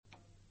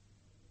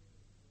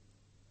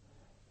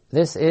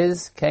This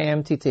is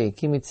KMTT,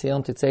 Ki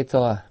Mitzion Tetzei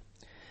Torah.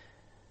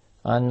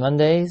 On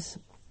Mondays,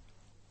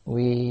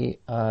 we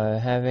are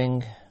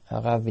having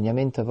Harav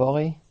Binyamin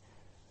Tavori,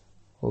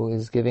 who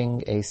is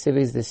giving a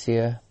series this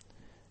year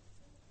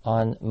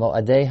on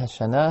Mo'adei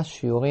Hashanah,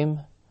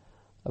 Shiurim,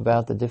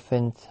 about the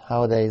different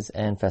holidays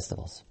and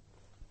festivals.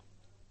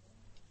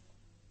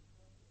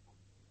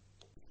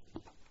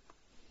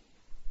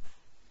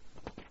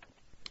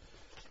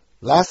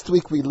 Last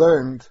week we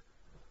learned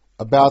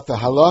about the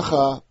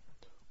halacha,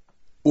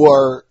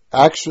 or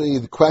actually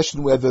the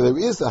question whether there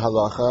is a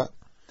halacha,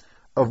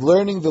 of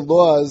learning the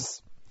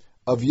laws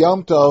of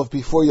Yom Tov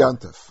before Yom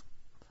Tov.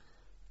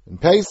 In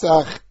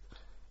Pesach,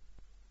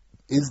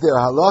 is there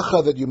a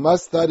halacha that you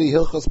must study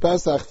Hilchos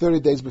Pesach 30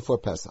 days before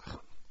Pesach?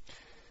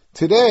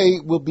 Today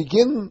we'll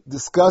begin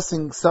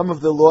discussing some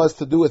of the laws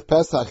to do with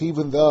Pesach,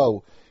 even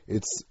though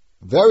it's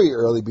very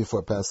early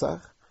before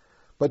Pesach.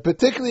 But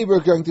particularly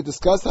we're going to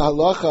discuss a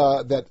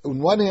halacha that on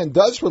one hand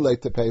does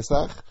relate to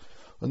Pesach,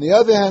 on the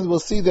other hand we'll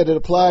see that it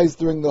applies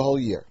during the whole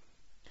year.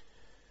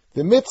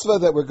 The mitzvah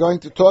that we're going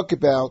to talk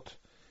about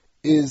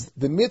is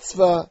the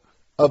mitzvah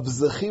of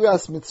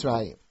Zechiras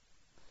Mitzrayim,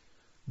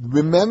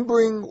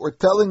 remembering or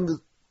telling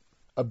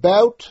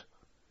about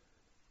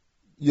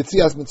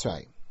Yetzias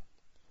Mitzrayim.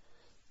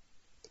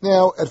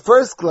 Now, at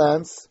first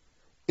glance,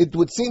 it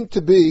would seem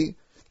to be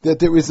that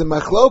there is a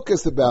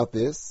machlokas about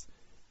this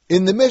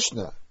in the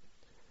Mishnah.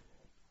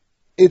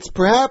 It's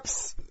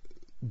perhaps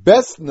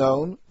best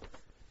known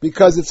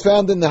because it's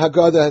found in the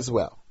Haggadah as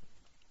well.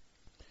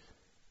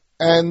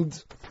 And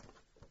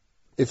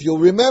if you'll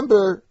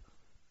remember,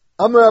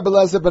 Amar Rabbi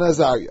Elazar ben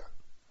Azariah,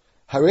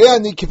 Harei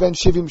ani kiven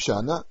shivim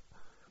shana,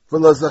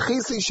 v'lo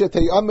zachisi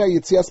shetei Amar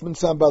Yitzias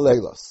Mitzrayim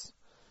b'leilos,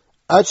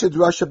 ad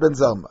shedrasha ben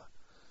Zalma,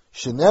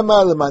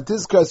 shenema leman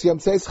tizkar yom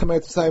tzeis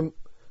chamer tzayim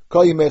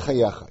kol yimei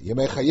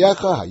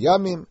chayecha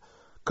hayamim,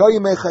 kol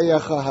yimei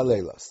chayecha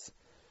haleilos.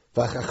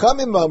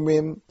 V'chachamim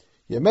omrim,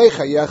 yimei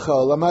chayecha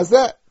olam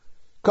hazeh,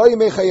 kol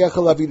yimei chayecha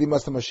lavi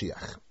limas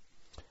HaMashiach.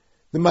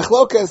 The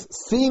machlokas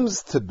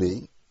seems to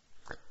be,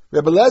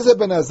 Rabbi Elazar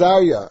ben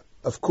Azariah,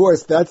 of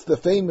course, that's the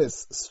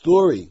famous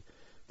story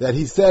that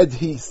he said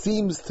he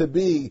seems to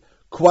be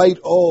quite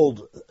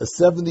old, a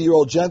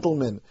 70-year-old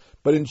gentleman,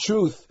 but in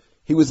truth,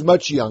 he was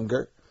much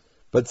younger.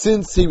 But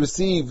since he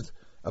received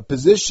a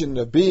position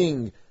of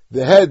being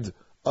the head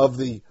of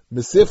the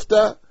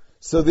Mesifta,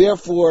 so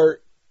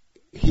therefore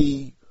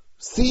he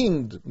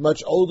seemed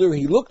much older,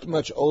 he looked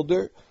much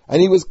older,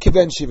 and he was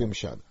Kiven Shivim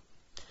Shana.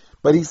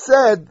 But he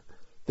said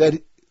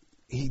that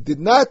he did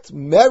not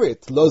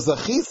merit lo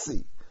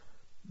zachisi,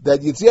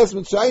 that Yetzias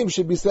Mitzrayim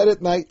should be said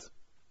at night,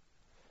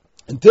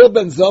 until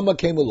Ben Zoma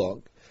came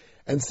along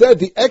and said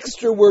the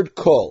extra word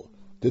kol.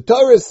 The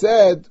Torah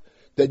said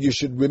that you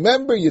should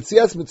remember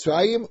Yetzias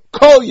Mitzrayim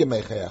kol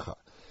yemei chayecha.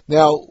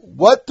 Now,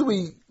 what do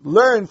we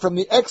learn from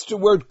the extra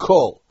word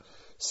kol?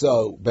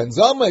 So Ben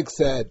Zoma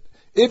said,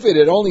 if it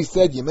had only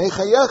said yemei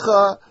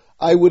chayecha,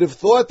 I would have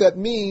thought that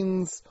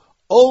means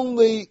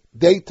only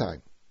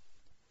daytime.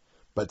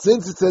 But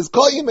since it says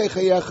kol yemei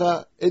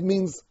chayecha, it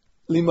means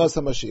limas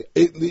HaMashiach.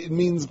 It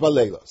means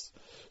baleilos.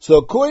 So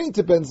according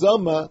to Ben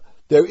Zoma,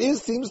 there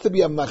seems to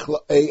be a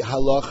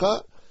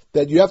halacha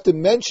that you have to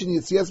mention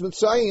Yetzias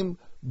Mitzrayim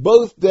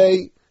both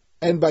day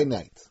and by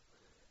night.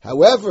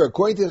 However,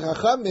 according to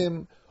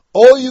Chachamim,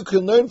 all you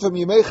can learn from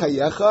yemei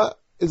chayecha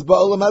is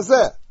ba'olam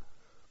hazeh.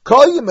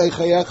 Kol yemei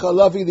chayecha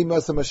lavi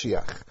limas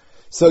HaMashiach.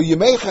 So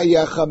yemei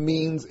chayecha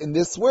means in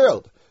this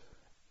world,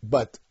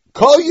 but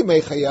kol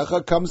yemei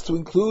chayecha comes to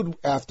include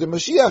after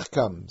Mashiach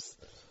comes.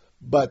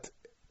 But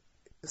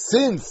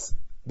since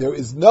there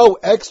is no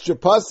extra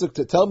pasuk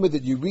to tell me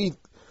that you read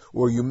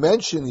or you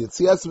mention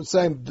Yetzias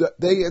Mitzrayim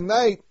day and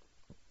night,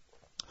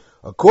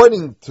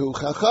 according to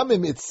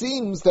Chachamim, it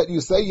seems that you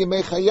say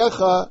Yemei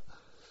Chayecha,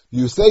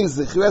 you say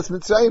Zechiras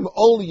Mitzrayim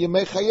only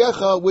Yemei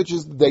Chayecha, which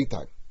is the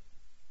daytime.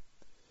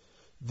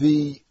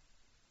 The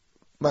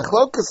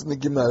machlokas in the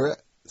Gemara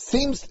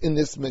seems in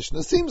this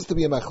Mishnah seems to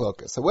be a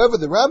machlokas. However,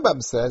 the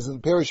Rambam says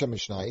in Perush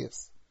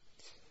HaMishnayos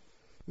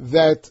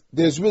that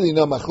there's really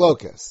no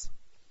machlokas.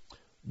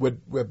 What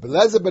Rabbi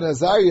Elazar ben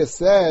Azariah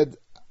said,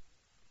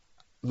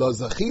 Lo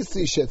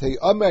zachisi shetei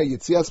omer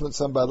Yetzias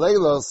Mitzrayim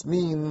b'leilos,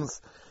 means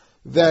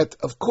that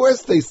of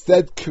course they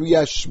said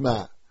Kriyas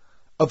Shema.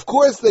 Of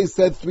course they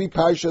said 3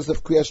 parashas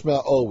of Kriyas Shema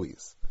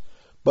always.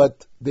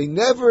 But they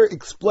never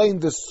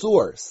explained the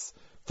source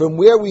from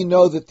where we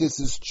know that this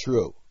is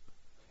true.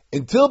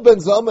 Until Ben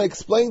Zoma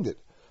explained it.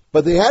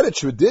 But they had a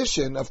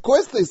tradition. Of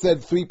course they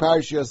said 3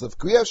 parashas of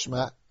Kriyas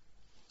Shema.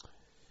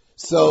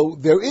 So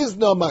there is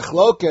no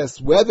machlokas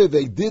whether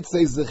they did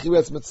say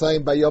Zechiras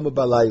Mitzrayim Bayom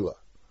Balayla.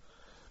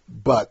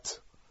 But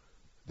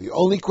the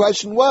only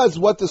question was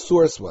what the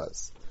source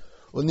was.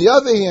 On the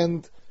other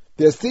hand,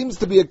 there seems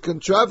to be a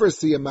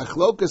controversy, a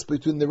machlokas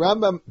between the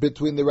Rambam,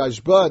 between the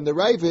Rashba and the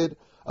Ravid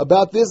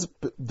about this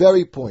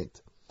very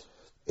point.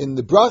 In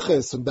the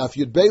Brachas on Daf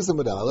Yud Beis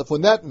Amud Aleph,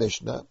 on that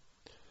Mishnah,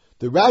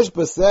 the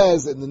Rashba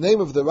says in the name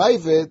of the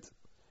Ravid,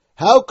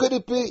 how could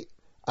it be?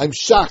 I'm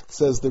shocked,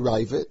 says the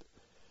Ravid.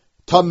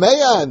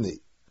 Tamei ani.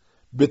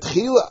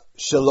 B'tchila,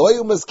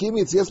 shaloyu maskim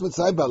Yitzias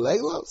Mitzrayim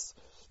ba'leilos,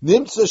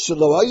 nimtza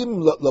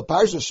shaloyim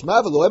loparsha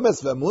shma v'lo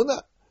emes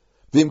v'amuna,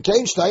 v'im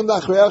kein shtayim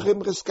la'achrei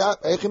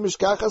echim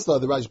mishkachas. No,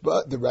 the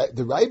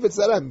Ravid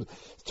said, I'm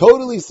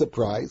totally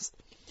surprised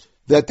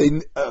that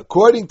they,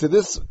 according to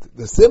the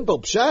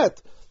simple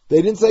pshat,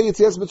 they didn't say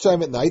Yitzias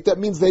Mitzrayim at night. That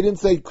means they didn't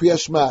say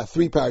Kriyas Shema,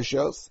 3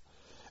 parashos,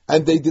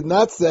 and they did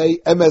not say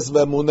Emes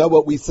v'amuna,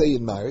 what we say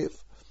in Mariv.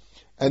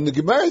 And the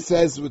Gemara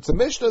says it's a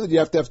Mishnah that you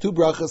have to have 2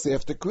 brachas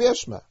after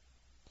Kriyas Shema.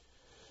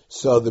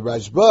 So the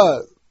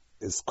Rashba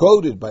is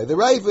quoted by the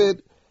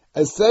Ravid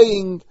as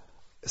saying,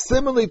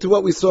 similarly to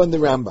what we saw in the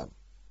Rambam.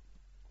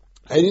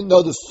 I didn't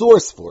know the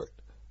source for it,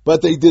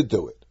 but they did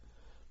do it.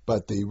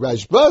 But the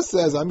Rashba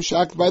says, I'm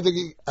shocked by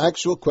the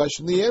actual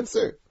question, the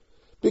answer.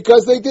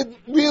 Because they did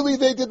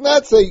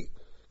not say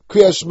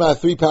Kriyas Shema,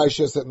 3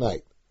 parashas at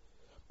night.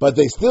 But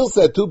they still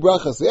said 2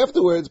 brachas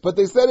afterwards, but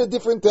they said a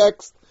different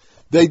text.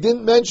 They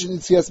didn't mention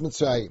Yitzias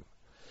Mitzrayim.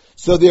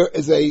 So there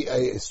is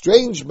a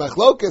strange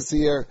machlokas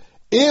here,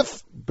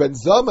 if Ben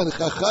Zoma and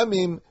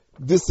Chachamim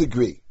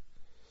disagree.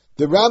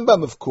 The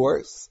Rambam, of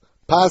course,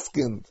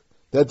 paskined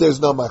that there's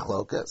no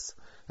machlokas.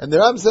 And the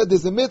Rambam said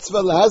there's a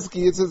mitzvah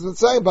lahazki Yitzias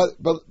Mitzrayim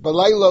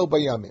balaylo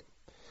bayamim.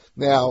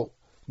 Now,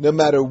 no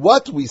matter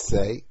what we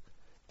say,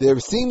 there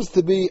seems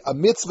to be a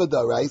mitzvah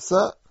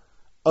daraisa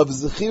of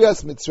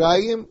Zechiras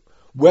Mitzrayim,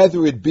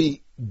 whether it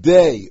be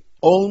day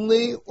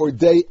only or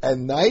day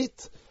and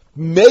night,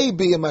 may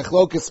be a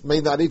machlokas,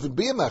 may not even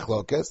be a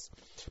machlokas,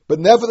 but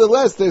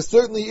nevertheless, there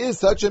certainly is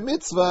such a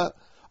mitzvah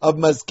of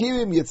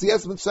mazkirim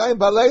Yitzias Mitzrayim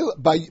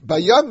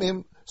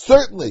bayamim,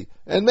 certainly,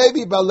 and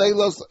maybe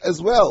baleilos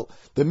as well.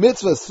 The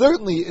mitzvah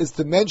certainly is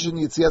to mention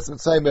Yitzias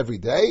Mitzrayim every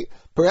day.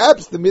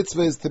 Perhaps the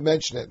mitzvah is to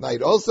mention at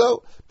night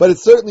also, but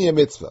it's certainly a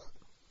mitzvah.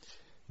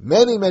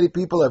 Many, many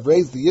people have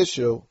raised the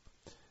issue,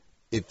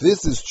 if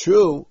this is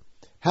true,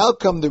 how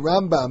come the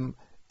Rambam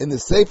in the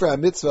Sefer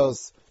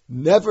HaMitzvos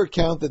never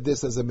counted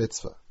this as a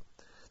mitzvah?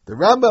 The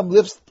Rambam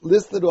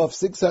listed off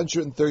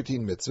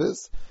 613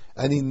 mitzvahs,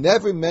 and he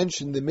never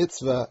mentioned the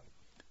mitzvah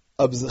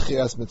of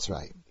Zechiras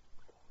Mitzrayim.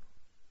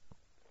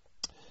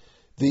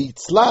 The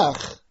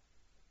Tzlach,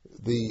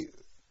 the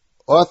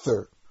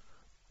author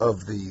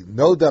of the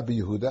Noda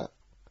B'Yehuda,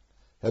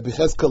 Rabbi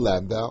Cheskel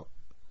Landau,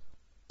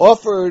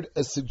 offered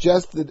a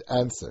suggested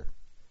answer.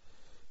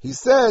 He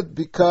said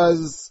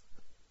because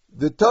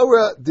the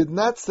Torah did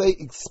not say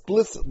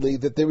explicitly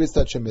that there is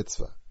such a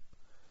mitzvah.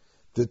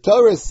 The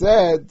Torah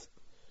said,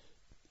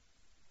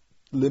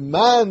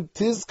 Liman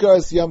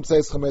tizkar yom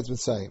tzais chametz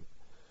mitzrayim.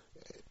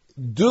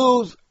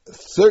 Do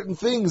certain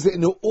things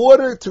in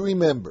order to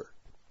remember.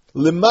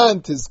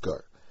 Liman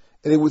tizkar.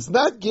 And it was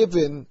not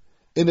given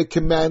in a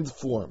command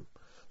form.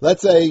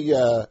 Let's say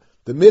the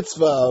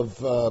mitzvah of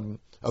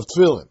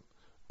tefillin,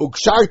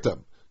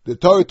 ukshartam. The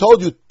Torah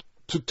told you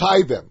to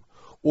tie them,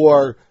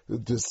 or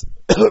this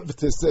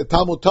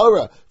Talmud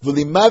Torah,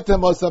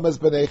 v'limatem osam es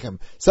benechem.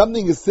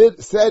 Something is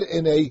said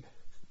in a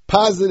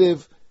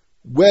positive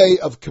way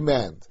of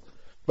command.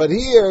 But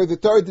here, the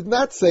Torah did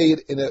not say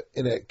it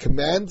in a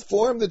command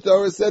form. The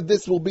Torah said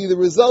this will be the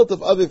result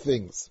of other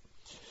things.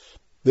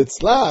 The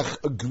Tzlach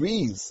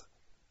agrees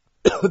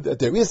that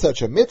there is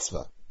such a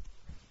mitzvah,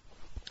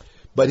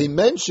 but he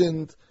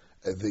mentioned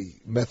the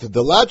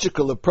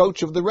methodological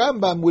approach of the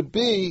Rambam would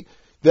be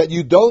that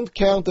you don't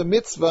count a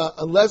mitzvah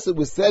unless it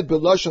was said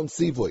b'lashon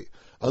sivui,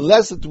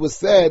 unless it was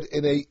said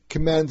in a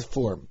command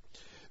form.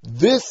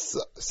 This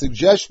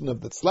suggestion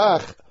of the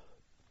Tzlach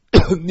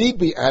need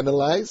be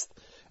analyzed,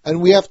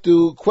 and we have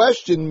to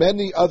question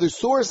many other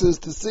sources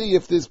to see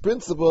if this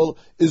principle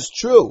is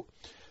true.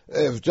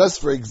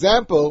 Just for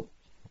example,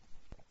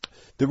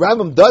 the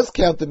Rambam does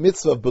count the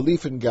mitzvah of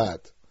belief in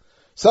God.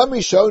 Some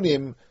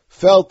Rishonim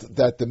felt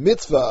that the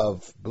mitzvah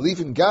of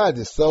belief in God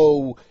is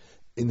so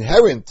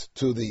inherent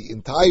to the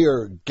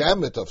entire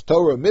gamut of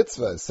Torah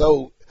mitzvah,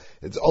 so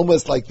it's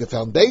almost like the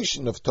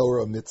foundation of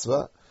Torah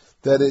mitzvah,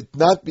 that it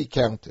not be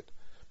counted.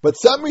 But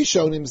some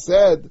Rishonim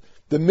said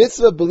the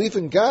mitzvah of belief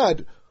in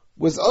God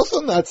was also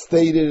not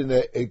stated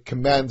in a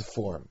command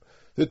form.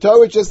 The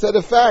Torah just said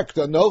a fact,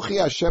 Anochi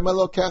Hashem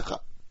Elokecha.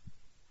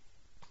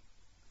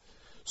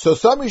 So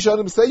some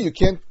Rishonim say you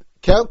can't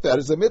count that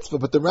as a mitzvah,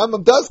 but the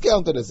Rambam does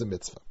count it as a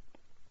mitzvah.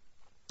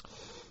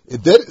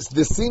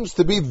 This seems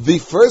to be the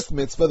first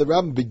mitzvah. The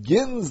Rambam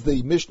begins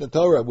the Mishnah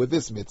Torah with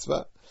this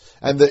mitzvah,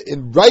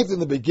 and right in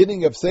the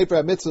beginning of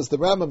Sefer HaMitzvahs, the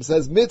Rambam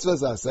says,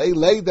 mitzvahs aseh,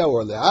 leida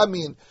or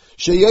le'amin,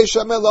 sheyesh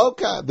Hashem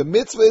Eloka. The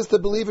mitzvah is to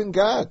believe in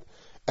God.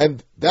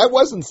 And that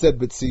wasn't said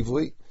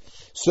b'tzivui.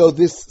 So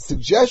this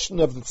suggestion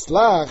of the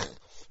Tzlach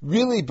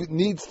really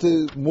needs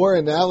to more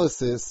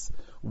analysis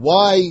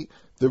why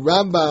the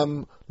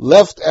Rambam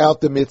left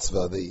out the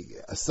mitzvah. The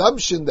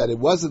assumption that it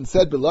wasn't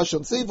said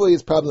b'lashon tzivui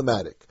is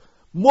problematic.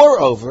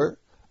 Moreover,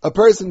 a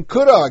person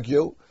could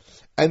argue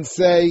and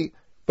say,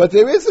 but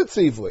there is a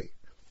tzivui.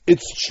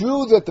 It's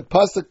true that the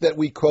pasuk that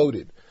we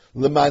quoted,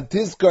 L'man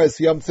tizkar es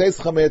yom tzeis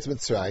chametz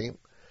mitzrayim,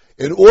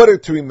 in order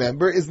to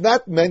remember, is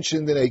not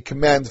mentioned in a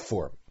command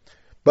form.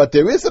 But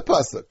there is a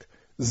pasuk,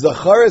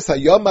 Zacharis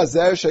hayom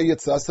hazer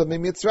sheyitzasa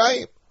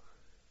miMitzrayim.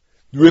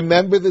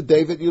 Remember the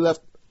day that you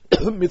left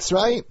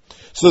Mitzrayim.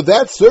 So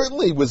that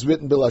certainly was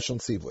written b'lashon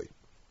tzivui.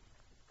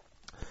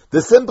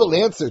 The simple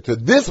answer to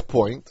this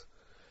point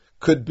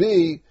could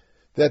be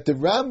that the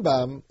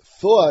Rambam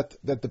thought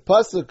that the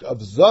pasuk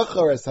of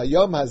Zachar es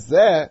hayom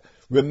hazeh,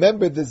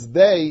 remember this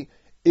day,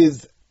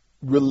 is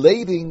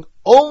relating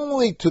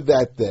only to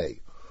that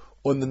day.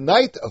 On the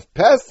night of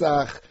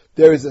Pesach,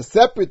 there is a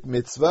separate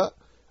mitzvah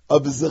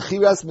of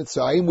Zechiras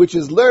Mitzrayim, which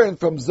is learned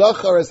from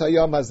Zachar es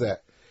hayom hazeh.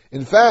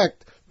 In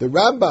fact, the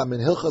Rambam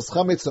in Hilchos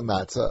Chametz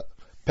Matzah,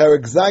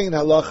 Perek Zayin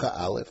Halacha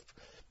Aleph,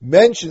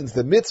 mentions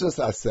the mitzvahs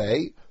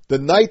aseh, the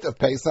night of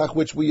Pesach,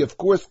 which we of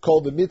course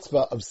call the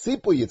mitzvah of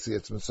Sipur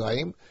Yetzias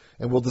Mitzrayim,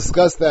 and we'll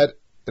discuss that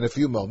in a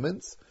few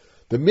moments.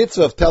 The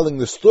mitzvah of telling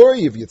the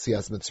story of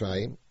Yetzias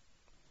Mitzrayim.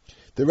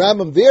 The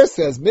Rambam there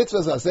says,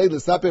 mitzvahs aseh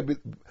l'saper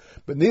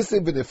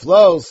b'nisim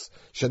v'niflos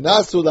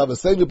shenasu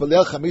l'avasenu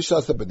b'leil chamisha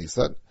asa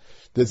b'nisan.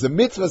 There's a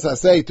mitzvah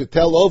aseh to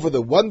tell over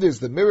the wonders,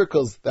 the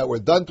miracles that were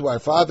done to our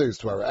fathers,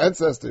 to our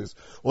ancestors,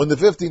 on the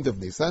 15th of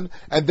Nisan.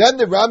 And then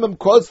the Rambam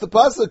quotes the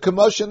pasuk,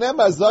 K'mo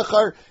shenema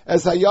Zachar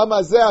es hayom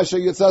hazeh asher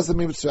yitzasa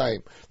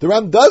miMitzrayim. The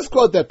Rambam does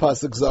quote that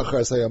pasuk, Zachar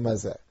es hayom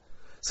hazeh.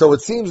 So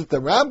it seems that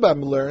the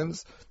Rambam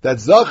learns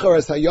that Zachar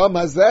es hayom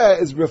hazeh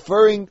is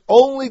referring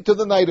only to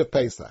the night of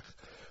Pesach.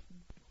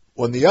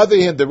 On the other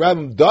hand, the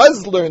Rambam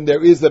does learn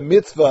there is a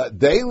mitzvah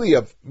daily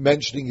of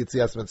mentioning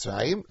Yetzias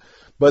Mitzrayim,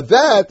 but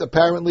that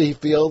apparently he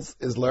feels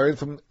is learned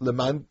from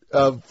Lemantis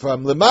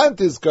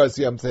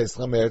Yom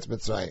Teisram Eretz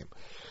Mitzrayim,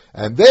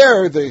 and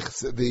there the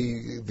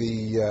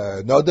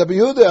Noda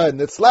B'Yehuda and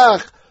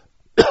Nitzlach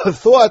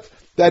thought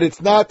that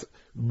it's not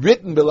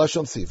written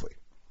b'lashon tzivui.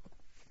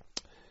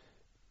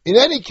 In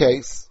any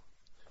case,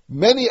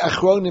 many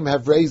Achronim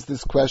have raised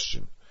this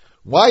question: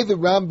 why the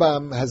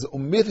Rambam has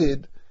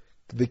omitted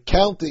the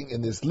counting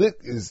in his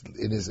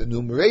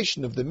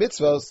enumeration of the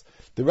mitzvahs.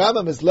 The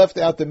Rambam has left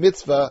out the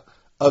mitzvah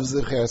of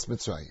Zechiras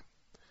Mitzrayim.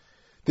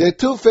 There are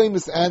two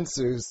famous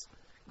answers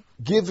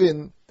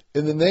given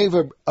in the name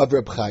of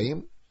Reb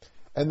Chaim,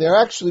 and they're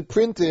actually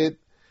printed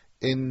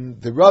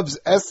in the Rav's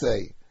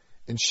essay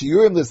in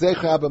Shiurim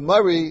L'Zecher Abba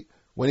Mari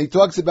when he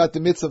talks about the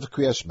mitzvah of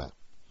Kriyas Shema.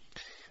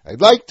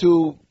 I'd like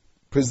to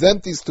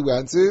present these two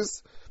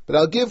answers, but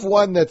I'll give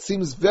one that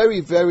seems very,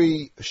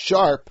 very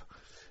sharp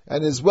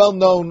and is well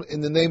known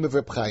in the name of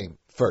Reb Chaim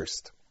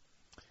first.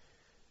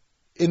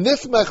 In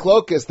this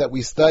machlokas that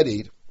we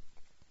studied,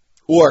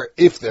 or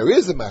if there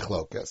is a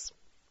machlokas,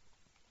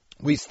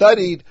 we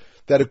studied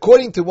that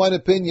according to one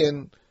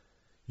opinion,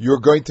 you're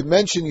going to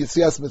mention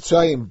Yetzias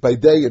Mitzrayim by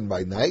day and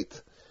by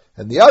night,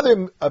 and the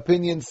other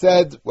opinion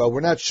said, well,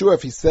 we're not sure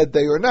if he said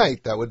day or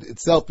night. That would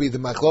itself be the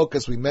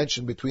machlokas we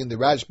mentioned between the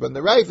Rashba and the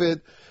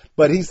Ravid,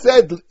 but he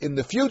said in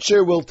the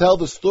future we'll tell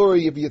the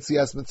story of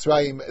Yetzias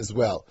Mitzrayim as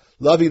well.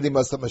 Lavi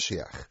Limas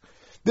Mashiach.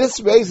 This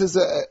raises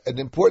an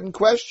important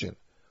question.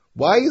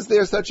 Why is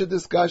there such a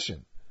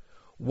discussion?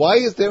 Why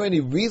is there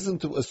any reason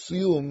to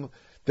assume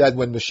that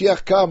when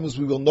Mashiach comes,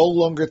 we will no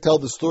longer tell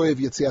the story of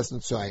Yetzias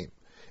Mitzrayim?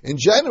 In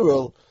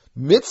general,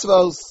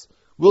 mitzvahs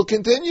will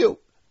continue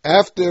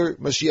after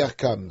Mashiach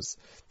comes.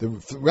 The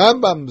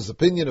Rambam's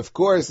opinion, of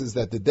course, is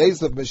that the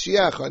days of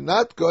Mashiach are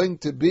not going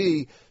to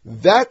be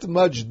that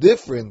much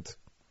different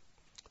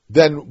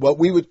than what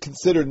we would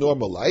consider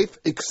normal life,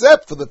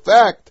 except for the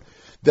fact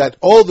that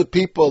all the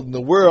people in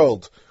the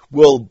world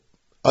will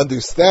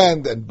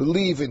understand and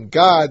believe in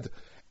God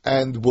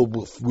and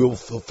will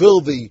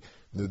fulfill the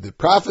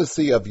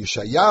prophecy of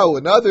Yeshayahu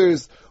and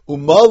others.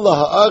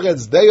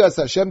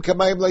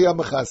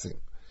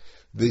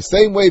 The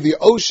same way the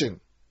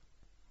ocean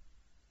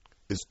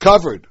is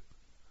covered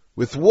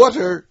with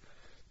water,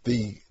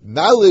 the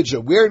knowledge,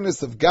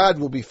 awareness of God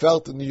will be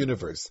felt in the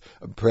universe.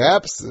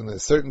 Perhaps, in a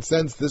certain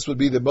sense, this would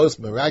be the most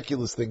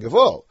miraculous thing of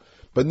all.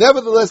 But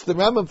nevertheless, the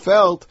Rambam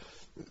felt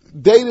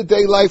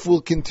day-to-day life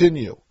will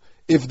continue.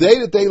 If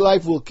day-to-day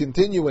life will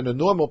continue in a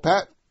normal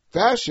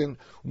fashion,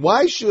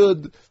 why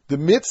should any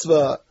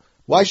mitzvah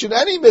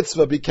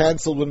be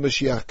cancelled when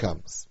Mashiach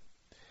comes?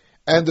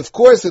 And of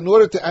course, in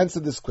order to answer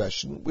this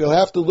question, we'll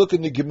have to look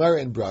in the Gemara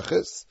in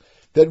Brachas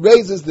that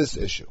raises this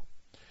issue.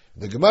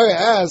 The Gemara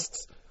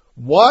asks,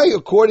 why,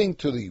 according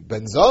to the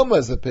Ben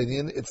Zalma's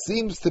opinion, it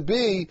seems to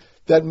be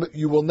that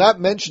you will not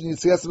mention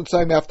Yetzias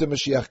Mitzrayim after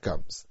Mashiach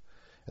comes.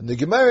 And the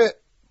Gemara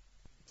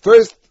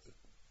first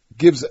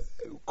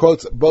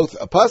quotes both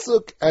a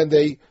pasuk and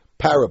a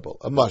parable,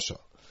 a mashal.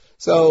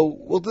 So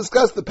we'll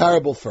discuss the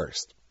parable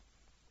first.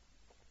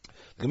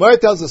 The Gemara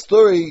tells a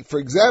story. For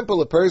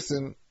example, a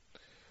person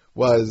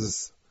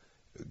was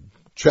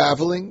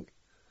traveling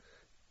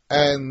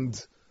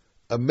and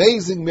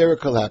amazing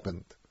miracle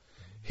happened.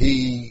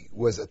 He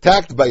was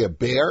attacked by a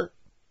bear.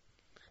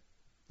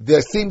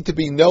 There seemed to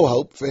be no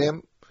hope for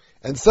him.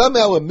 And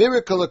somehow a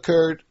miracle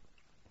occurred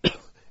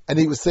and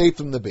he was saved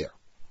from the bear.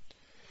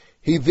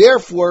 He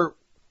therefore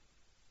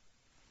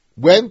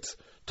went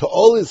to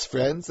all his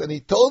friends and he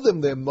told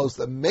them the most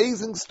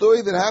amazing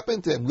story that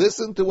happened to him.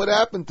 Listen to what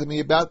happened to me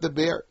about the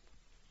bear.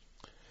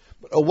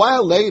 But a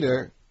while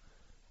later,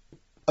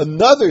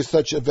 another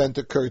such event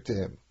occurred to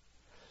him.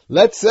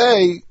 Let's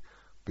say,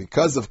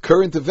 because of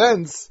current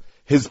events,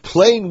 his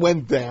plane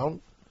went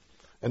down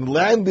and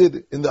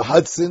landed in the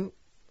Hudson,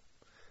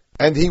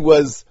 and he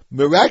was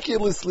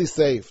miraculously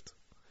saved.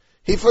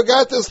 He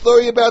forgot the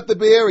story about the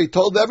bear. He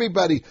told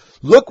everybody,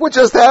 look what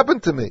just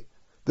happened to me.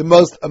 The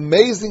most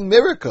amazing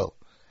miracle.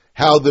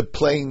 How the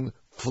plane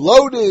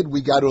floated,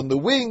 we got on the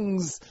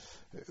wings,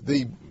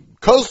 the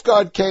Coast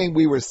Guard came,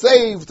 we were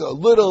saved, a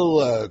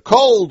little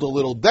cold, a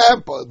little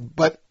damp,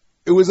 but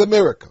it was a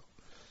miracle.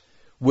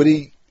 Would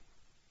he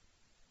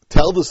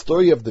tell the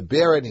story of the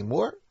bear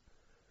anymore?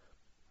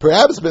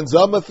 Perhaps Ben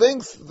Zoma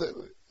thinks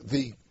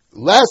the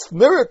last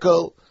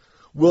miracle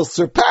will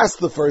surpass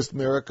the first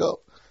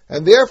miracle,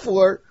 and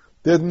therefore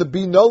there'll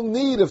be no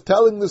need of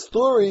telling the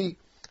story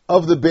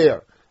of the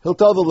bear. He'll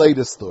tell the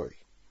latest story.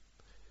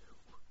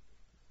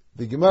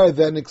 The Gemara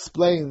then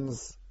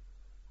explains,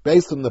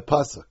 based on the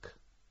pasuk,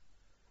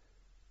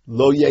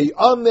 Lo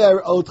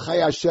ye'amer od chay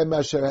Hashem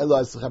asher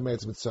elo eschem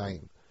me'eretz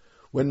Mitzrayim.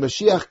 When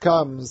Mashiach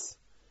comes,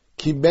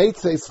 ki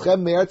meitzei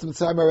eschem me'eretz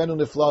Mitzrayim arenu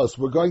niflos.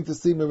 We're going to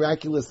see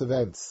miraculous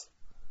events.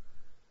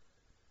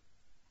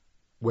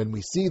 When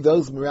we see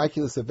those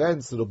miraculous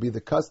events, it'll be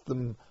the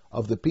custom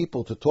of the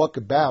people to talk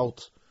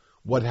about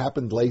what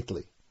happened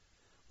lately,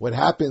 what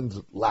happened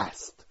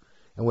last.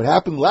 And what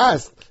happened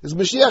last is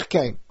Mashiach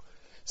came.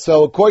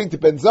 So according to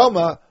Ben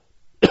Zoma,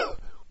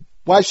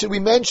 why should we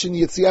mention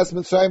Yetzias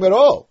Mitzrayim at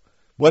all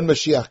when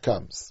Mashiach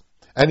comes?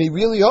 And he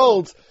really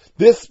holds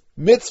this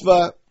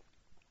mitzvah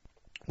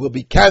will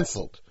be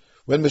cancelled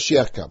when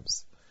Mashiach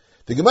comes.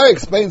 The Gemara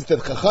explains that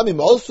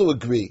Chachamim also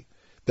agree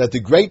that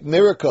the great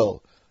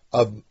miracle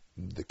of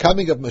the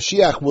coming of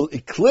Mashiach will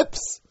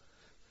eclipse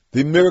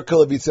the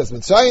miracle of Yetzias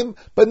Mitzrayim,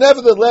 but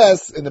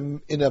nevertheless, in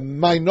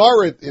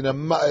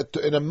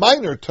a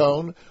minor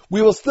tone,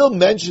 we will still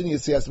mention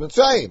Yetzias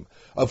Mitzrayim.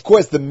 Of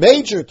course, the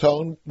major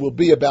tone will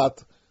be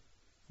about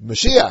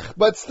Mashiach,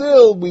 but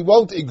still, we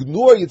won't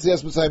ignore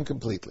Yetzias Mitzrayim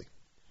completely.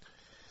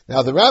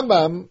 Now, the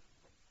Rambam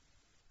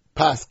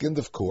paskined,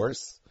 of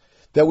course,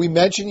 that we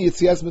mention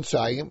Yetzias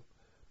Mitzrayim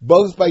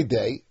both by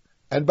day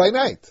and by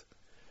night.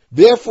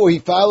 Therefore, he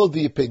followed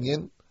the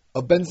opinion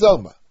of Ben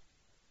Zoma.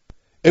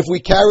 If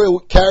we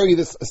carry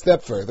this a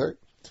step further,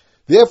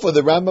 therefore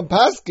the Rambam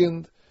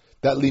paskined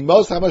that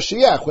Limos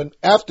HaMashiach, when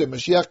after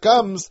Mashiach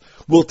comes,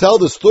 we'll tell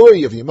the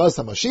story of Yemos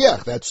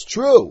HaMashiach. That's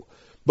true.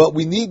 But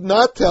we need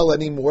not tell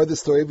anymore the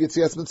story of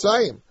Yetzias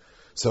Mitzrayim.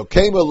 So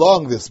came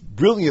along this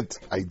brilliant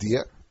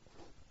idea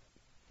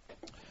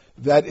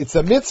that it's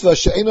a mitzvah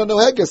she'eino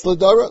noheges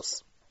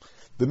l'doros.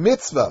 The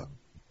mitzvah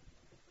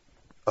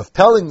of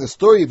telling the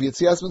story of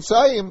Yetzias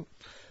Mitzrayim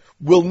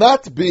will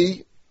not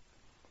be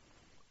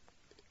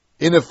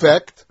in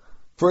effect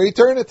for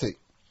eternity.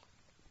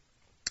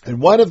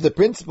 And one of the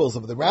principles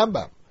of the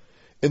Rambam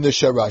in the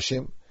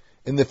Sharashim,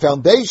 in the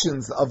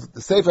foundations of the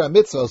Sefer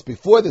HaMitzvos,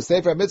 before the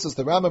Sefer HaMitzvos,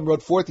 the Rambam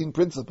wrote 14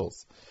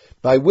 principles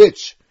by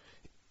which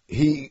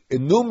he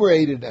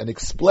enumerated and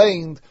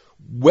explained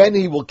when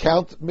he will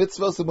count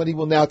mitzvos and when he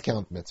will not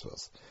count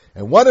mitzvos.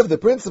 And one of the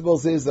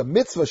principles is a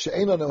mitzvah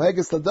she'eino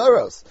noheges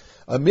l'doros,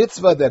 a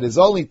mitzvah that is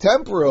only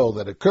temporal,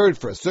 that occurred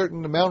for a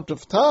certain amount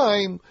of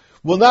time,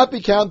 will not be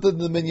counted in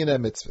the minyan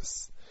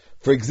mitzvahs.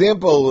 For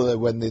example,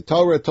 when the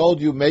Torah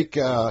told you make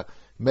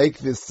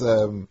this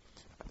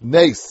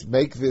nace,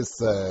 make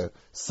this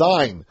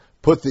sign,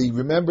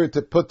 remember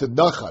to put the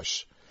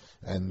nachash,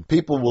 and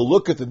people will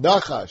look at the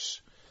nachash,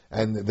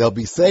 and they'll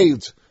be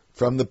saved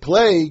from the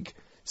plague.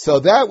 So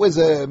that was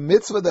a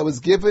mitzvah that was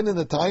given in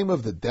the time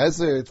of the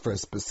desert for a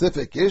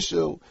specific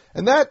issue,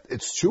 and that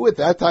it's true at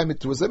that time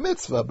it was a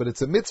mitzvah, but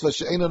it's a mitzvah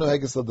she'eino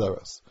noheges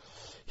l'doros.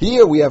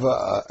 Here we have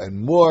a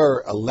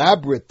more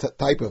elaborate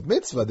type of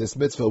mitzvah. This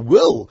mitzvah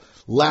will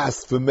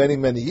last for many,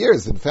 many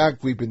years. In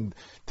fact, we've been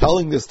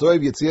telling the story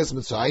of Yetzias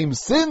Mitzrayim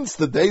since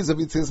the days of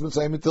Yetzias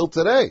Mitzrayim until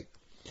today.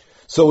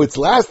 So it's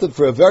lasted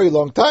for a very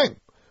long time.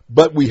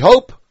 But we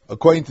hope,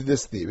 according to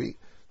this theory,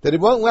 that it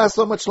won't last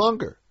so much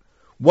longer.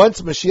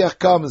 Once Mashiach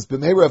comes,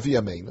 b'meira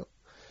v'yameinu,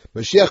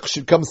 Mashiach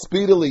should come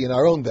speedily in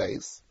our own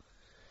days,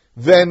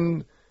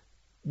 then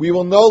we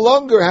will no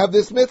longer have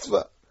this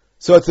mitzvah.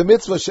 So it's a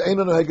mitzvah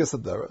she'eino noheges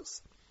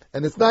l'doros,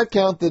 and it's not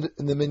counted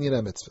in the minyan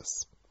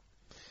mitzvahs.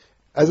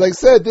 As I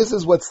said, this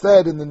is what's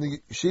said in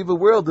the yeshiva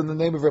world in the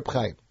name of Reb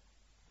Chaim.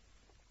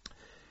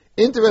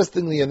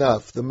 Interestingly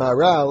enough, the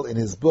Maharal in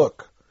his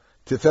book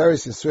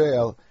Tiferes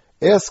Yisrael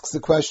asks a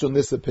question on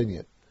this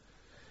opinion.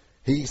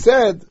 He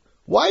said,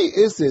 why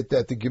is it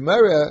that the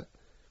Gemara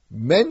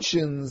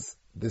mentions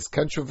this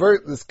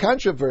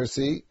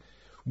controversy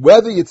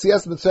whether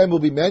Yetzias Mitzrayim will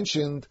be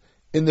mentioned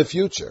in the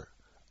future?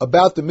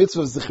 About the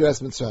mitzvah of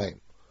Zechiras Mitzrayim.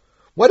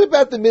 What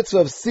about the mitzvah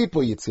of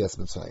Sipur Yetzias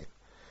Mitzrayim?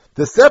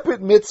 The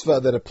separate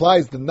mitzvah that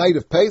applies the night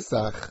of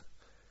Pesach,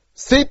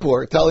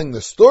 Sipur, telling the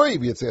story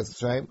of Yetzias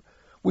Mitzrayim,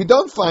 we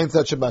don't find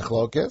such a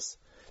machlokes.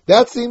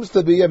 That seems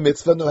to be a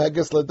mitzvah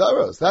noheges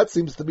l'doros. That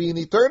seems to be an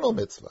eternal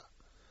mitzvah.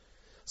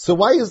 So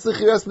why is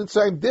Zechiras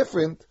Mitzrayim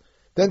different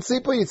than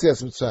Sipur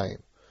Yetzias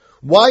Mitzrayim?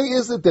 Why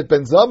is it that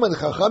Ben Zoma and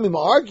Chachamim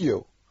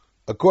argue,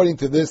 according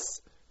to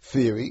this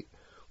theory,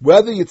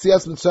 whether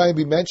Yetzias Mitzrayim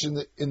be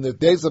mentioned in the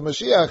days of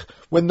Mashiach,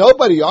 when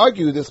nobody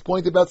argued this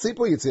point about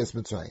Sipur Yetzias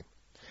Mitzrayim.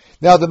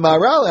 Now the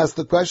Maharal asked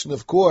the question,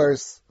 of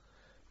course,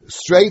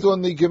 straight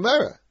on the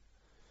Gemara.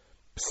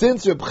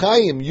 Since Reb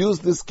Chaim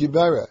used this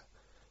Gemara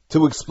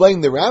to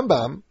explain the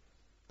Rambam,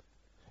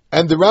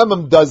 and the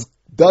Rambam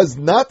does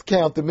not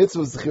count the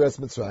mitzvah of Zechiras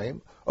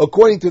Mitzrayim,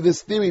 according to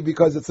this theory,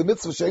 because it's a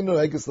mitzvah she'eino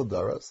noheges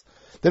l'doros,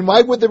 then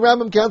why would the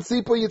Rambam count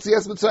Sipur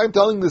Yetzias Mitzrayim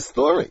telling this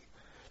story?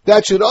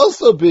 That should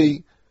also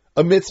be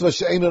a mitzvah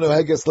she'eino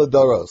noheges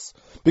l'doros.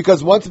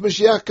 Because once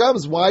Mashiach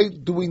comes, why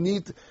do we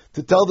need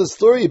to tell the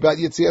story about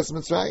Yetzias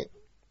Mitzrayim?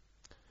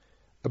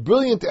 A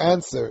brilliant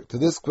answer to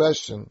this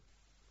question,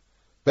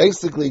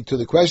 basically to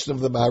the question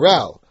of the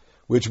Maharal,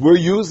 which we're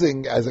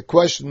using as a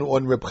question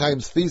on Reb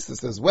Chaim's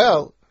thesis as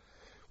well,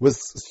 was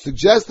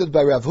suggested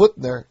by Rav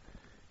Hutner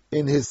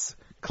in his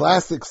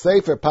classic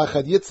sefer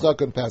Pachad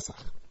Yitzchak on Pesach.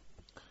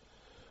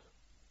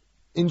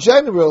 In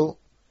general,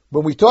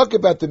 when we talk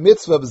about the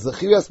mitzvah of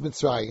Zechiras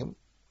Mitzrayim,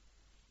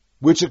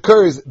 which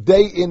occurs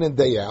day in and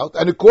day out,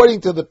 and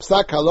according to the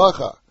Psak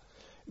Halacha,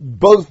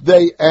 both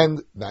day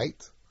and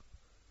night,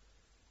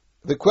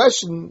 the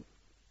question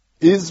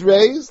is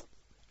raised,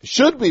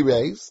 should be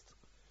raised,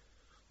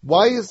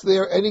 why is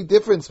there any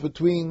difference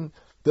between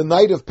the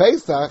night of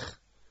Pesach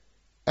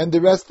and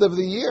the rest of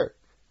the year?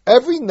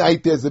 Every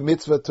night there's a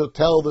mitzvah to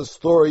tell the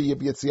story of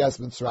Yetzias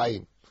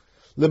Mitzrayim.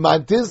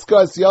 L'man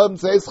tizkas yom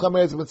tzeis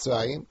chametz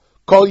Mitzrayim,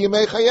 kol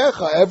yemei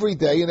chayecha, every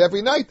day and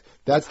every night.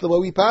 That's the way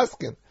we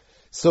paskin.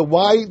 So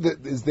why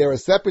is there a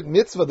separate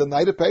mitzvah the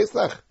night of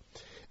Pesach?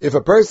 If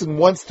a person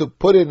wants to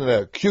put it in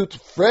a cute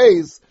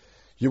phrase,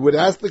 you would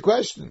ask the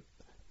question,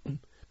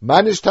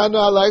 why is the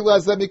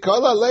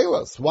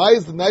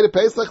night of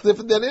Pesach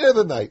different than any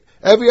other night?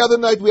 Every other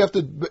night we have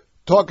to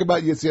talk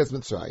about Yetzias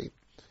Mitzrayim.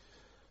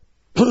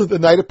 The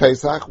night of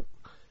Pesach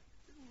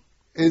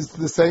is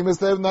the same as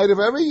the night of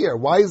every year.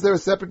 Why is there a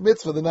separate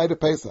mitzvah the night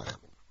of Pesach?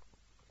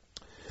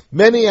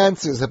 Many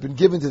answers have been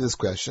given to this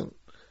question,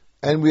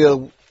 and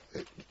we'll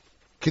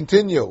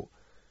continue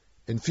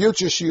in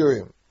future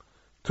shiurim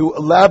to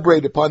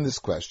elaborate upon this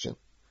question.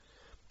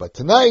 But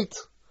tonight,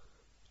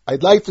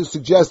 I'd like to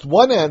suggest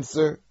one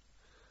answer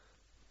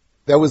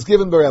that was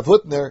given by Rav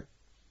Hutner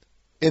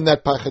in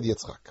that Pachad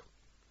Yitzchak.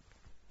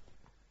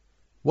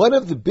 One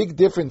of the big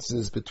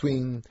differences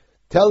between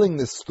telling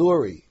this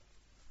story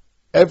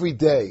every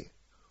day,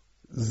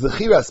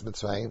 Zechiras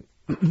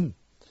Mitzrayim,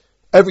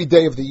 every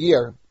day of the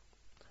year,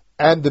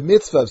 and the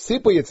mitzvah of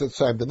Sipur Yetzias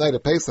Mitzrayim, the night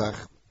of Pesach,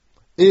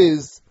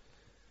 is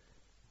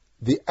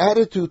the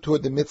attitude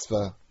toward the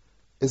mitzvah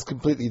is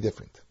completely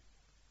different.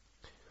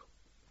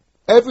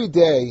 Every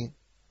day,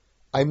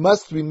 I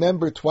must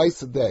remember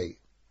twice a day,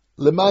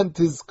 Leman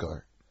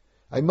Tizkar,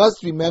 I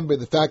must remember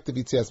the fact of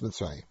Yetzias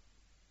Mitzrayim.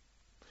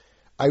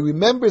 I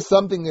remember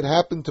something that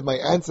happened to my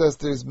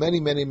ancestors many,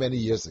 many, many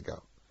years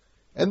ago.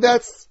 And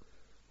that's,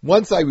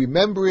 once I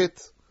remember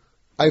it,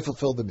 I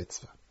fulfill the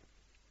mitzvah.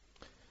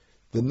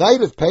 The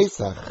night of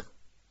Pesach,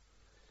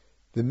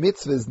 the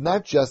mitzvah is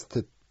not just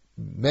to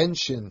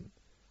mention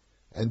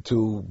and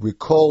to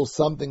recall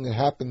something that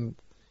happened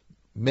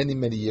many,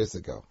 many years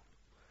ago.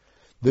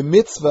 The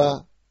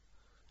mitzvah,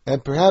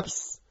 and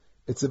perhaps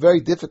it's a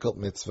very difficult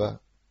mitzvah,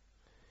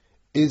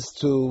 is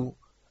to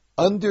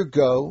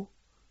undergo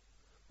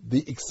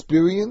the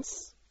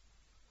experience,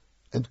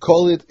 and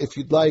call it, if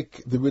you'd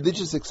like, the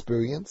religious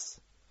experience,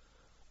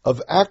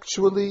 of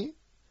actually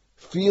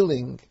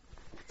feeling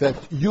that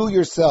you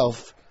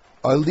yourself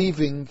are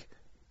leaving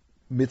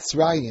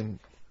Mitzrayim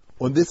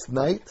on this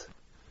night,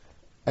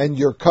 and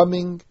you're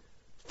coming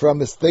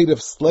from a state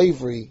of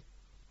slavery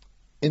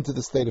into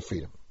the state of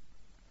freedom.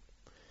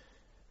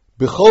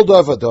 B'chol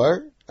dar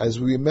vadar, as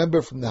we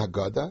remember from the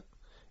Haggadah,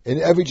 in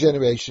every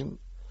generation,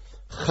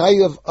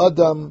 chayav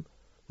adam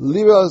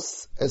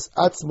liros es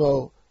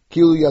atzmo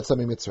kilu yatsa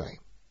mitzrayim.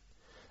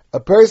 A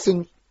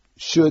person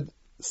should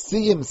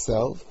see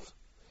himself,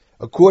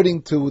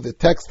 according to the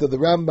text of the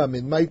Rambam,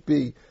 it might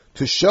be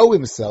to show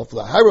himself,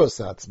 laharos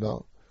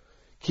atzmo,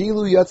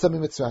 kilu yatsa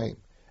mitzrayim,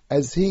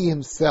 as he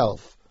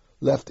himself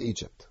left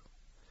Egypt.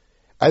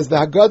 As the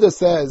Haggadah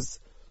says,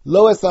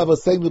 lo es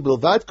avoseinu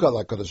bilvad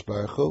kol HaKadosh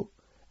Baruch Hu,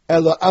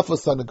 elo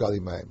afosanu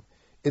galimayim.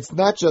 It's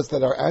not just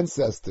that our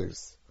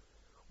ancestors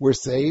were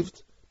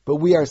saved, but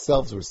we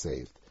ourselves were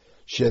saved.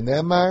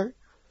 Shenemar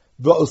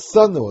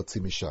v'osanu otzi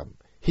misham.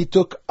 He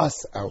took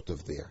us out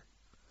of there.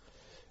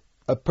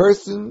 A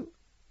person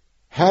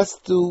has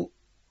to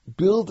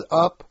build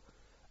up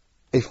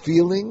a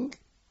feeling,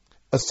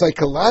 a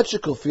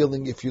psychological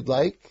feeling, if you'd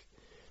like,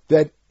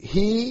 that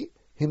he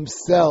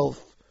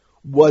himself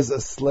was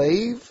a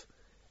slave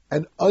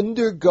and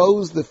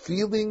undergoes the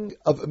feeling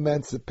of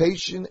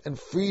emancipation and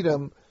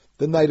freedom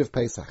the night of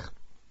Pesach.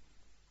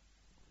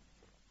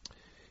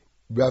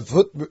 Rav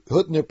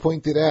Hutner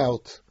pointed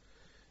out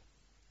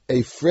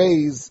a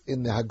phrase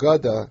in the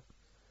Haggadah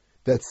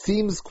that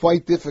seems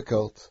quite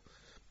difficult,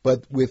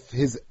 but with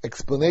his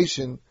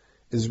explanation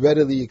is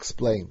readily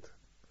explained.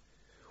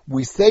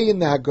 We say in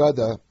the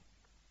Haggadah,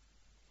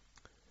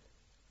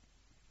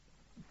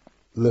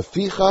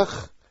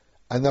 Lefichach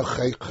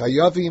anach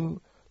chayavim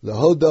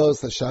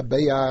lehodos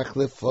hashabeach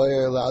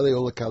lefoer la'alei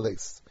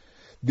olekales.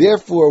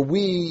 Therefore,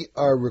 we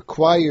are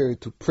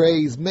required to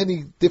praise.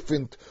 Many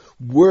different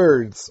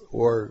words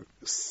or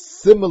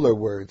similar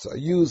words are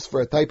used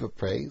for a type of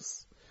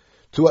praise.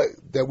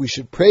 That we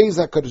should praise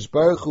HaKadosh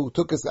Baruch Hu who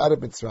took us out of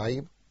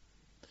Mitzrayim.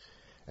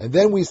 And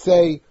then we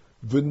say,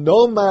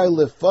 V'nomar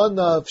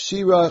lefanav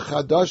shira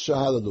chadasha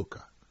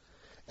hallelujah.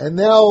 And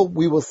now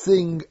we will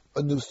sing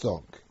a new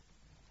song.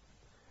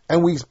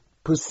 And we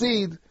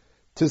proceed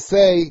to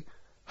say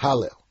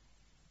Hallel.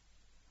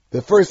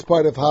 The first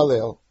part of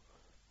Hallel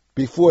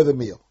before the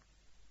meal.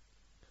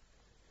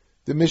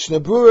 The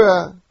Mishnah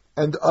Berurah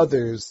and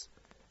others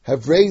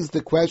have raised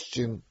the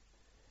question,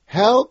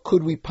 how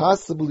could we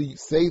possibly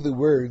say the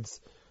words,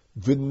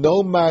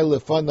 V'nomar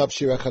lefanav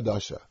shira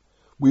chadasha?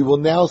 We will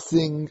now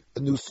sing a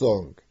new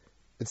song.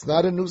 It's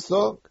not a new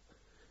song.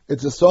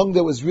 It's a song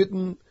that was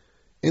written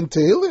in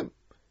Tehillim.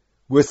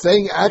 We're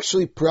saying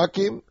actually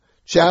prakim,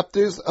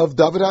 chapters of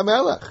David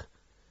HaMelech.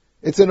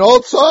 It's an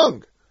old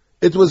song.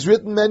 It was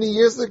written many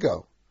years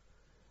ago.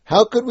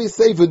 How could we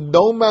say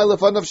V'nomar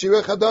lefanav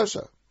shira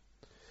chadasha?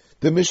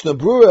 The Mishnah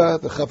Berurah,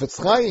 the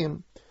Chafetz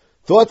Chaim,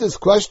 thought this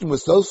question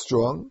was so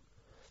strong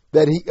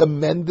that he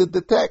amended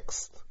the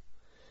text.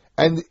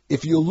 And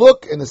if you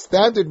look in a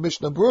standard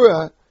Mishnah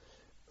Berurah,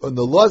 on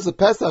the laws of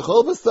Pesach,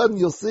 all of a sudden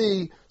you'll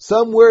see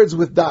some words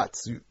with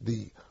dots.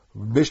 The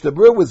Mishnah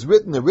Berurah was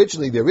written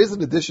originally, there is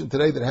an edition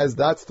today that has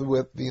dots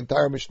through the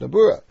entire Mishnah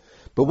Berurah.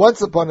 But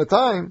once upon a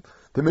time,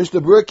 the Mishnah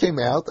Berurah came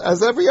out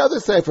as every other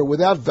sefer,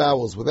 without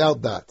vowels,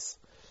 without dots.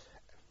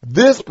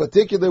 This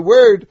particular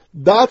word,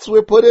 dots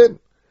were put in.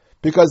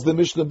 Because the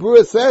Mishnah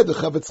Berurah said, the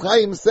Chafetz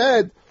Chaim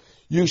said,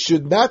 you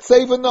should not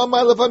say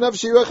V'nomar lefanav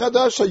shira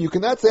chadasha. You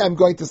cannot say, I'm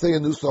going to say a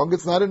new song.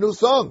 It's not a new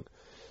song.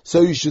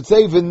 So you should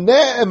say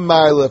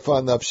V'ne'emar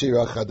lefanav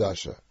shira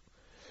chadasha.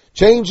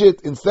 Change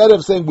it, instead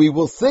of saying we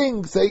will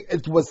sing, say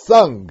it was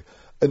sung,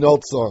 an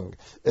old song.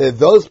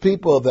 Those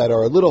people that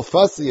are a little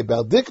fussy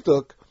about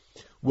diktuk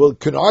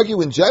can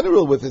argue in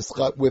general with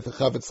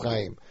Chafetz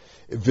Chaim.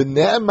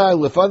 V'ne'emar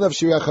lefanav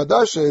shira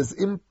chadasha is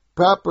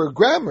improper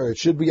grammar. It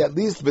should be at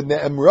least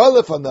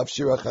V'ne'emra lefanav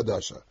shira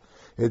chadasha.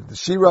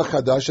 Shira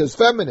chadasha is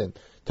feminine.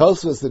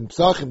 Tosfos in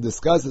Psachim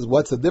discusses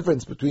what's the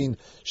difference between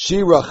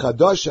Shira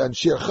Chadasha and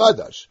Shir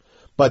Chadash.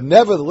 But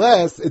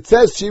nevertheless, it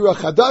says Shira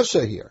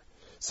Chadasha here.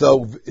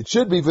 So it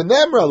should be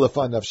V'nemra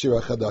lefanav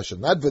Shira Chadasha,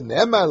 not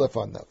V'nemar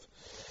lefanav.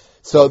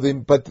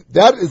 But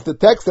that is the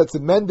text that's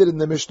amended in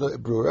the Mishnah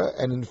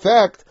Berurah. And in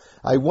fact,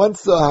 I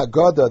once saw a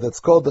Haggadah that's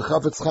called the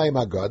Chafetz Chaim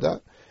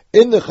Haggadah.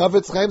 In the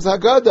Chafetz Chaim's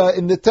Haggadah,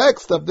 in the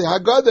text of the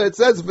Haggadah, it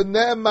says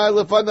V'nemar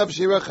lefanav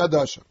Shira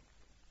Chadasha.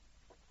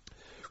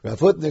 Rav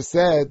Hutner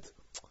said,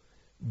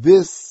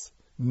 this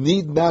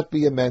need not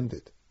be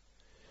amended.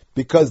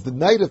 Because the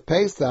night of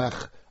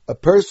Pesach, a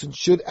person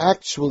should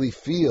actually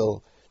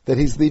feel that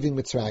he's leaving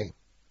Mitzrayim.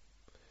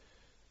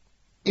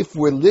 If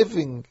we're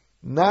living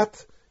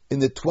not in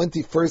the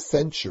 21st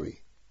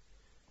century,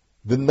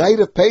 the night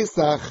of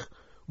Pesach,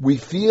 we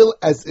feel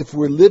as if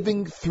we're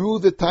living through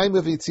the time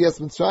of Yetzias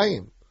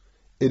Mitzrayim.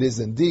 It is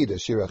indeed a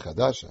Shira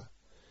Chadasha.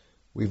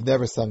 We've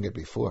never sung it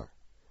before.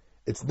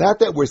 It's not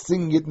that we're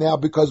singing it now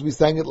because we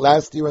sang it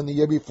last year and the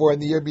year before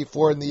and the year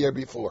before and the year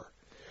before.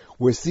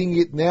 We're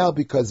singing it now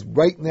because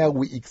right now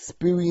we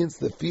experience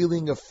the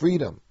feeling of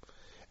freedom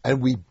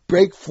and we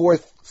break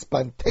forth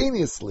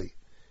spontaneously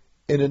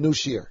in a new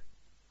shir,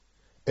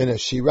 in a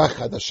Shira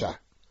Chadasha.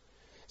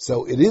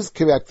 So it is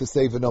correct to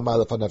say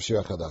V'nomar lefanav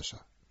shira chadasha.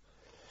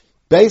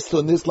 Based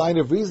on this line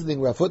of reasoning,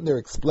 Rav Hutner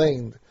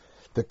explained,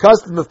 the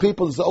custom of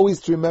people is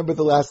always to remember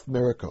the last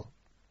miracle.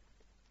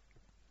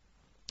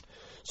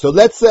 So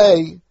let's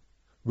say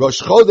Rosh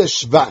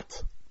Chodesh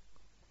Shvat,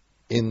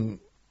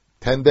 in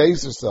 10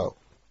 days or so.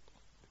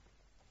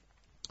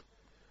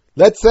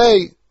 Let's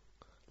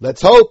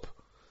hope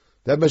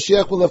that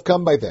Mashiach will have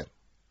come by then.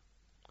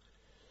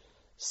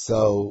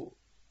 So,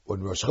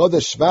 on Rosh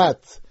Chodesh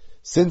Shvat,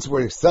 since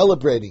we're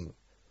celebrating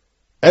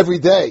every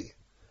day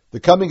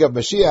the coming of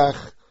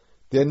Mashiach,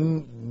 there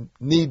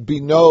need be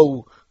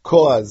no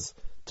cause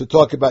to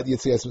talk about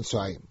Yetzias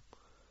Mitzrayim.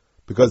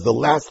 Because the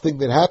last thing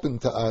that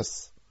happened to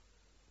us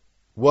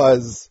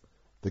was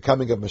the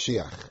coming of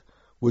Mashiach,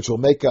 which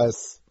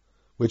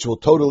will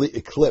totally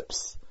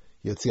eclipse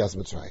Yetzias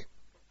Mitzrayim.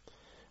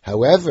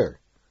 However,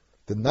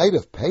 the night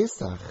of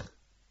Pesach,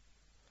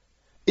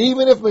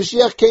 even if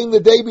Mashiach came the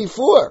day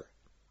before,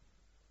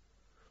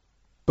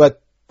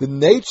 but the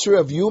nature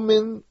of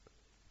human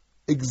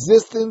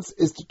existence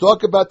is to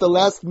talk about the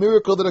last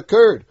miracle that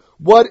occurred.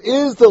 What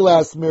is the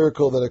last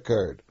miracle that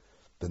occurred?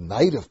 The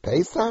night of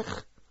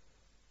Pesach?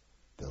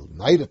 The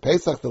night of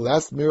Pesach, the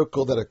last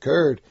miracle that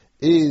occurred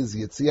is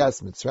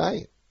Yetzias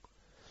Mitzrayim.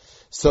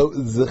 So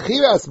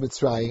Zechiras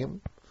Mitzrayim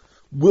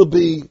will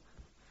be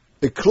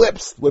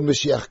eclipsed when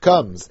Mashiach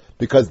comes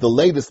because the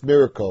latest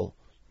miracle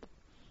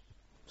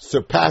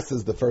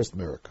surpasses the first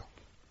miracle.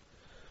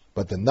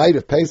 But the night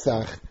of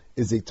Pesach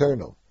is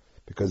eternal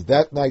because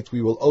that night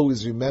we will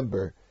always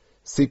remember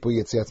Sipur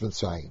Yetzias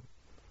Mitzrayim.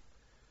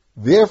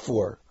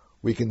 Therefore,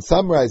 we can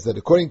summarize that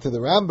according to the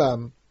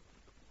Rambam,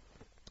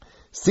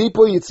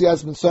 Sipur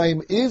Yitzias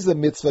Mitzrayim is a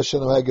mitzvah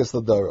shenoheges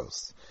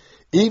l'doros.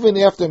 Even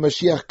after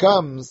Mashiach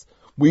comes,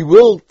 we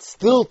will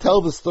still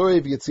tell the story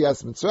of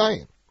Yitzias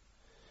Mitzrayim.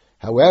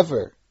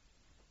 However,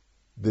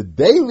 the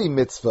daily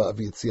mitzvah of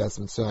Yitzias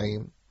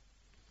Mitzrayim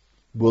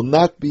will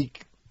not be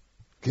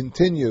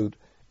continued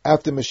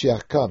after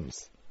Mashiach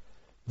comes.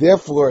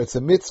 Therefore, it's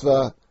a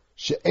mitzvah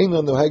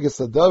she'eino noheges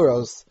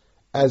l'doros,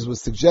 as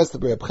was suggested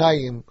by Reb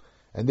Chaim,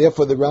 and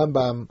therefore the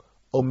Rambam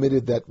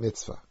omitted that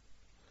mitzvah.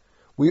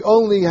 We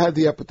only had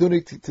the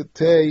opportunity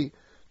today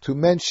to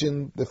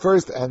mention the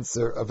first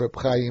answer of Reb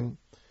Chaim.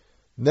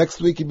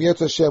 Next week, in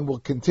Yirtzeh Hashem, we'll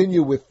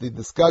continue with the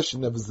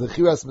discussion of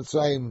Zechiras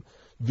Mitzrayim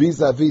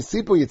vis-a-vis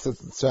Sipur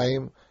Yitzias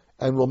Mitzrayim,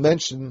 and we'll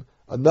mention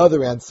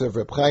another answer of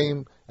Reb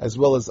Chaim, as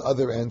well as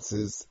other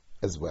answers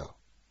as well.